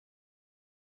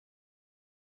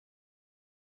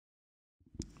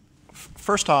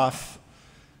First off,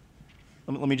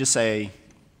 let me just say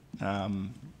to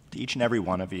each and every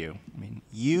one of you, I mean,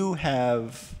 you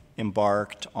have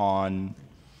embarked on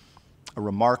a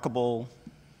remarkable,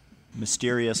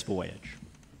 mysterious voyage.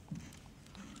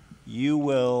 You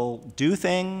will do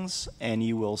things and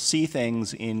you will see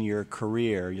things in your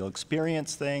career. You'll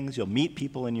experience things, you'll meet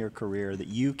people in your career that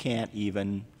you can't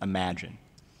even imagine.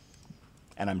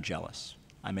 And I'm jealous.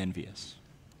 I'm envious.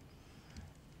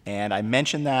 And I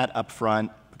mention that up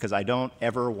front because I don't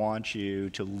ever want you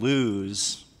to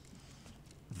lose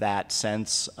that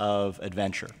sense of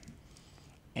adventure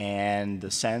and the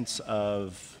sense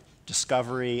of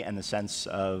discovery and the sense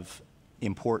of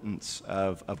importance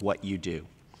of what you do.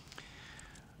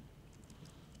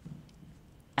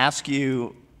 Ask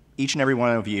you, each and every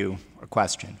one of you, a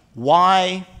question.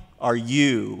 Why are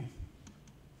you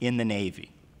in the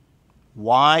Navy?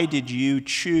 Why did you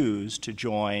choose to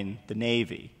join the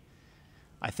Navy?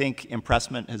 I think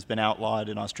impressment has been outlawed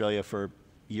in Australia for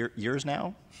years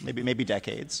now, maybe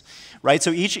decades, right?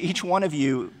 So each one of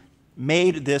you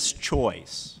made this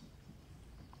choice.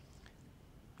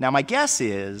 Now, my guess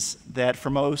is that for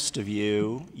most of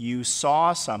you, you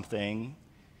saw something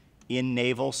in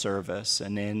naval service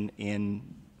and in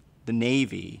the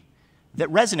Navy that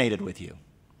resonated with you.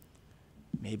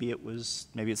 Maybe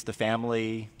it's the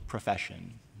family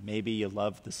profession. Maybe you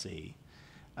love the sea.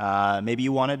 Maybe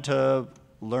you wanted to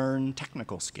learn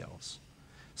technical skills.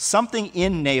 Something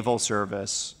in naval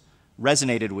service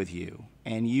resonated with you,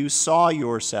 and you saw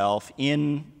yourself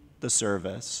in the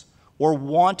service or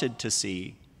wanted to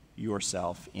see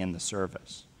yourself in the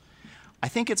service. I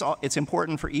think it's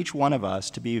important for each one of us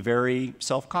to be very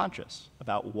self-conscious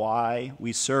about why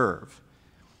we serve,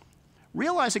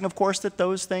 realizing, of course, that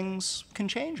those things can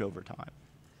change over time.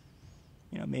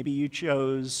 You know, maybe you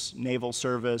chose naval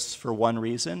service for one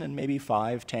reason, and maybe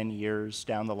 5, 10 years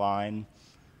down the line,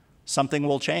 something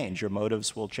will change. Your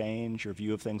motives will change. Your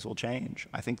view of things will change.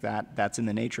 I think that's in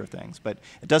the nature of things. But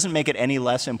it doesn't make it any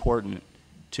less important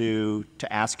to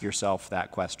ask yourself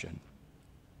that question.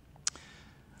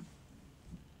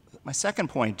 My second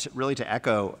point, really to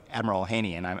echo Admiral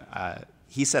Haney, and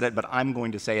he said it, but I'm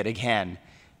going to say it again,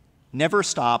 never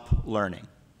stop learning.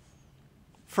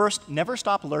 First, never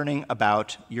stop learning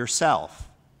about yourself.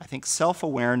 I think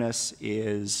self-awareness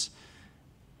is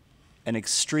an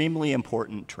extremely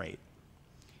important trait.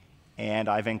 And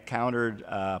I've encountered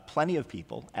plenty of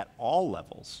people at all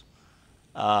levels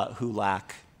who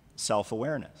lack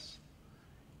self-awareness.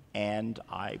 And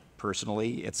I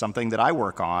personally, it's something that I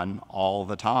work on all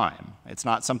the time. It's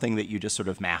not something that you just sort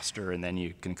of master and then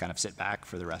you can kind of sit back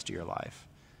for the rest of your life.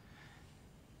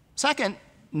 Second,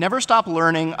 never stop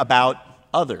learning about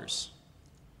others.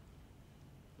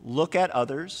 Look at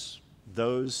others,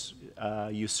 those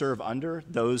you serve under,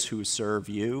 those who serve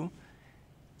you,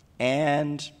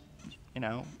 and, you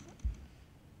know,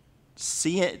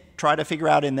 see it, try to figure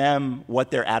out in them what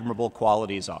their admirable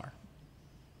qualities are,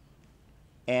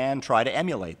 and try to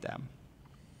emulate them.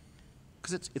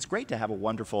 Because it's great to have a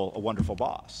wonderful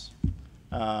boss.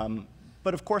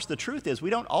 But of course, the truth is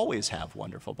we don't always have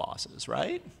wonderful bosses,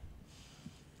 right?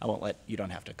 I won't let, you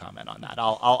don't have to comment on that.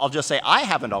 I'll just say I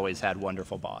haven't always had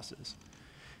wonderful bosses.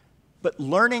 But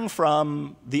learning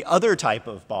from the other type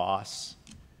of boss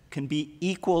can be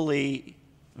equally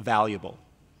valuable.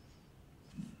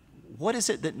 What is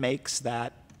it that makes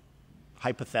that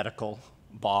hypothetical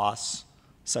boss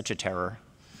such a terror?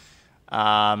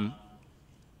 How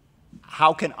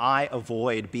can I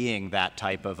avoid being that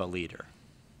type of a leader?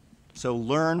 So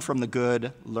learn from the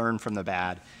good, learn from the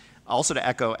bad. Also, to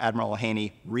echo Admiral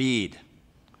Haney, read.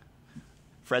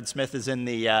 Fred Smith is in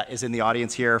the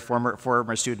audience here,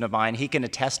 former student of mine. He can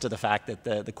attest to the fact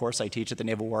that the course I teach at the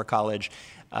Naval War College,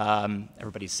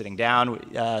 everybody's sitting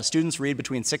down, students read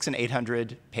between 600 and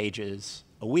 800 pages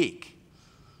a week.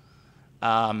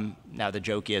 Now the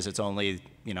joke is it's only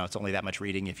that much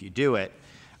reading if you do it.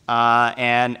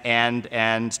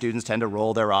 And students tend to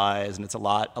roll their eyes, and it's a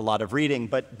lot of reading.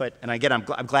 But again,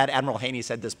 I'm glad Admiral Haney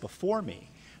said this before me.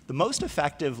 The most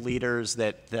effective leaders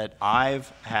that I've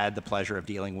had the pleasure of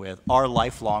dealing with are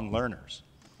lifelong learners.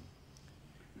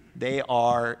 They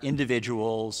are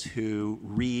individuals who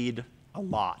read a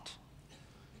lot.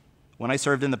 When I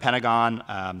served in the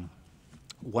Pentagon,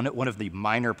 one of the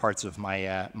minor parts of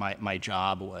my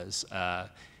job was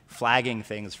flagging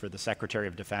things for the Secretary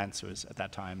of Defense, who was at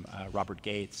that time Robert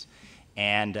Gates,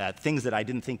 and things that I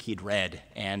didn't think he'd read,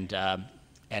 and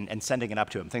sending it up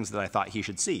to him, things that I thought he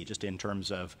should see, just in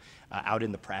terms of out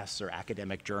in the press or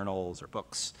academic journals or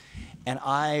books. And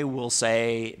I will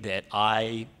say that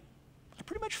I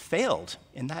pretty much failed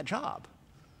in that job.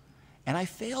 And I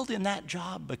failed in that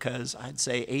job because I'd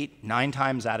say 8, 9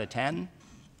 times out of 10,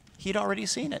 he'd already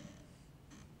seen it.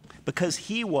 Because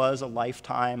he was a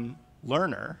lifetime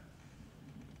learner,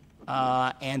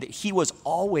 and he was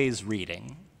always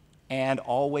reading and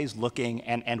always looking,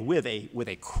 and with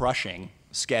a crushing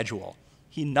schedule,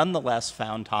 he nonetheless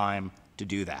found time to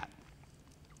do that.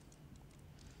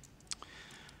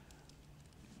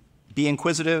 Be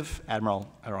inquisitive. Admiral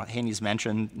Haney's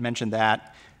mentioned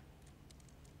that.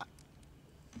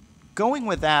 Going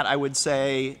with that, I would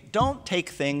say, don't take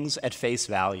things at face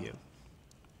value.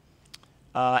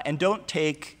 And don't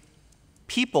take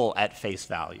people at face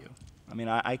value. I mean,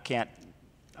 I can't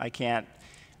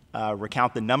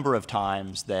recount the number of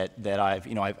times that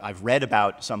I've read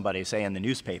about somebody, say in the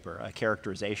newspaper, a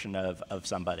characterization of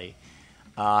somebody,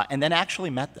 and then actually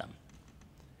met them.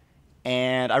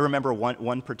 And I remember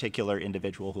one particular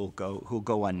individual who'll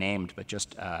go unnamed, but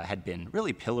just had been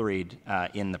really pilloried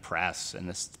in the press, and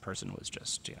this person was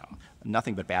just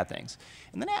nothing but bad things.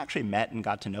 And then I actually met and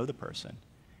got to know the person,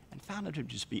 and found him to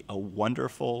just be a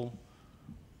wonderful,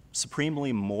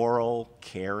 supremely moral,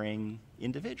 caring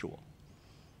individual.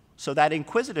 So that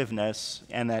inquisitiveness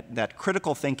and that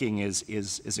critical thinking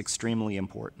is extremely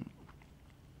important.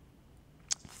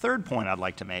 Third point I'd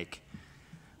like to make.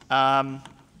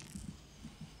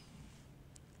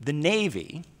 The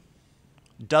Navy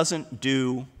doesn't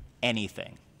do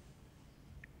anything.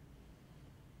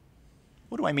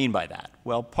 What do I mean by that?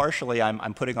 Well, partially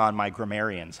I'm putting on my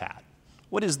grammarian's hat.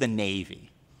 What is the Navy?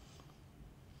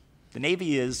 The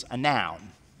Navy is a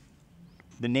noun.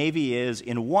 The Navy is,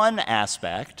 in one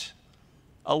aspect,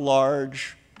 a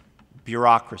large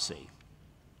bureaucracy.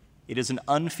 It is an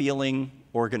unfeeling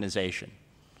organization.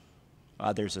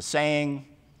 There's a saying,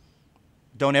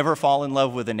 don't ever fall in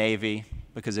love with the Navy,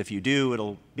 because if you do,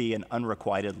 it'll be an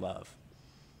unrequited love,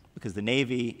 because the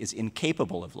Navy is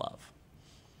incapable of love.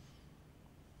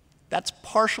 That's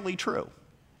partially true.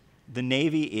 The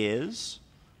Navy is,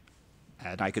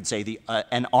 and I could say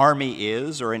an army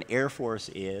is, or an air force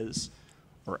is,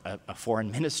 or a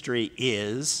foreign ministry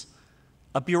is,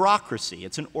 a bureaucracy.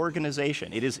 It's an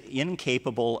organization. It is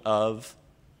incapable of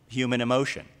human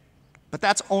emotion. But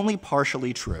that's only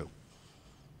partially true.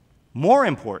 More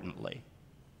importantly,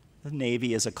 the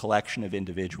Navy is a collection of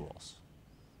individuals.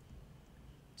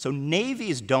 So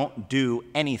navies don't do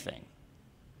anything.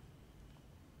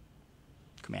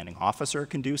 Commanding officer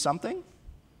can do something.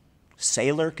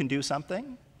 Sailor can do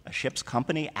something. A ship's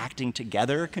company acting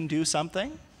together can do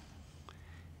something.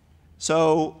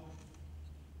 So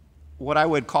what I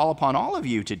would call upon all of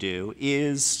you to do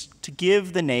is to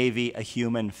give the Navy a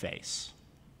human face,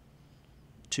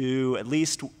 to at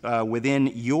least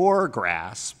within your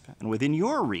grasp and within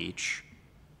your reach,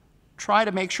 try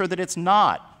to make sure that it's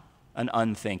not an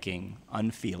unthinking,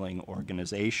 unfeeling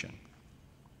organization.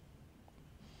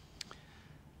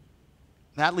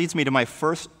 That leads me to my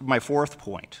fourth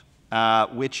point,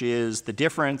 which is the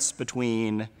difference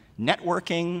between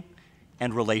networking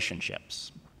and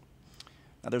relationships.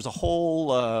 Now, there's a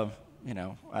whole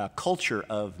culture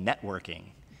of networking,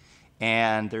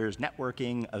 and there's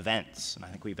networking events, and I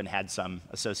think we even had some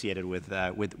associated with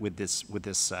this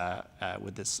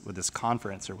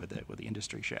conference or with the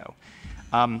industry show.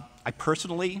 I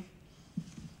personally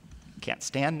can't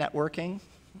stand networking,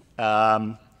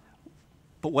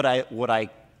 but what I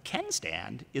can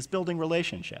stand is building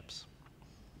relationships.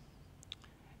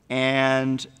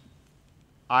 And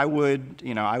I would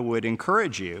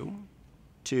encourage you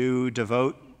to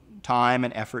devote time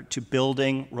and effort to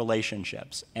building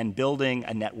relationships and building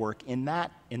a network in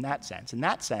that sense. In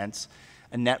that sense,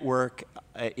 a network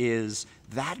is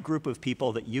that group of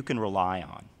people that you can rely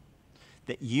on,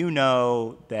 that you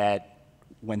know that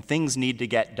when things need to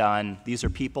get done, these are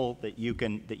people that you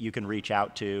can reach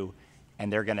out to,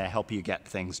 and they're going to help you get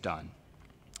things done.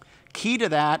 Key to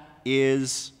that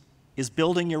is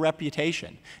building your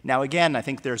reputation. Now, again, I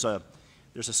think there's a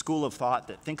school of thought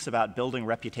that thinks about building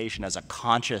reputation as a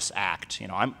conscious act.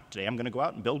 Today I'm going to go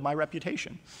out and build my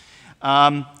reputation.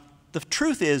 The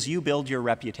truth is, you build your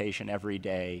reputation every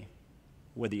day,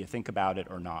 whether you think about it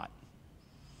or not.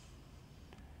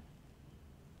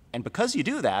 And because you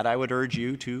do that, I would urge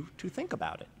you to think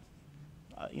about it.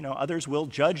 Others will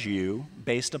judge you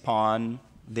based upon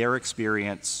their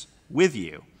experience with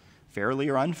you, fairly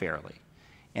or unfairly,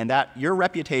 and that your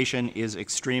reputation is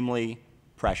extremely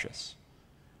precious.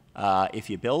 If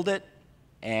you build it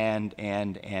and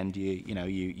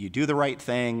you do the right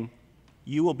thing,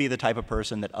 you will be the type of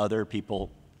person that other people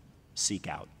seek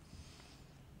out.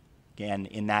 Again,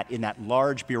 in that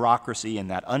large bureaucracy, in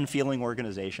that unfeeling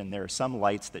organization, there are some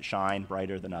lights that shine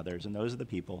brighter than others, and those are the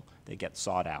people that get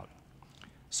sought out.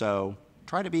 So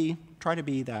try to be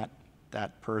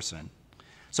that person.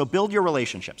 So build your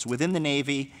relationships within the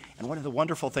Navy, and one of the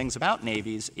wonderful things about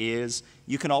navies is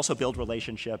you can also build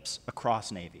relationships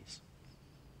across navies.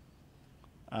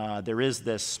 There is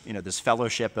this, this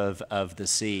fellowship of the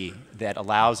sea that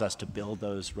allows us to build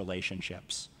those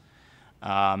relationships.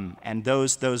 And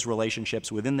those relationships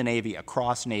within the Navy,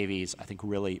 across navies, I think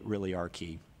really are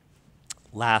key.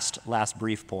 Last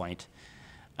brief point.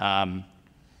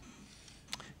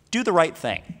 Do the right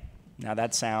thing. Now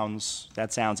that sounds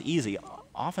easy.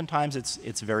 Oftentimes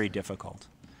it's very difficult.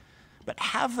 But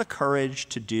have the courage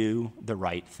to do the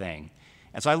right thing.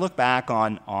 As I look back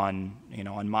on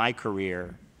my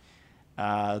career,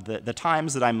 the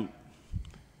times that I'm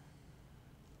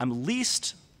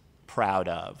least proud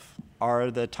of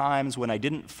are the times when I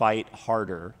didn't fight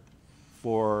harder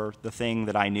for the thing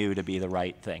that I knew to be the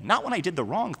right thing. Not when I did the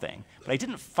wrong thing, but I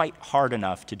didn't fight hard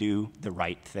enough to do the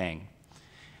right thing.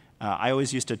 I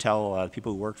always used to tell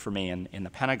people who worked for me in the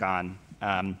Pentagon,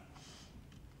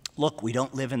 look, we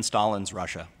don't live in Stalin's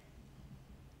Russia.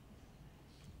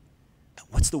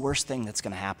 What's the worst thing that's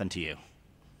going to happen to you?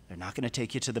 They're not going to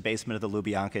take you to the basement of the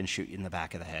Lubyanka and shoot you in the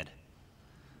back of the head.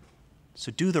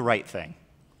 So do the right thing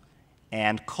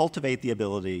and cultivate the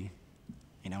ability,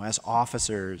 as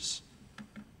officers,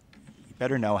 you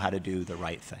better know how to do the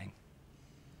right thing.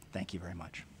 Thank you very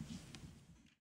much.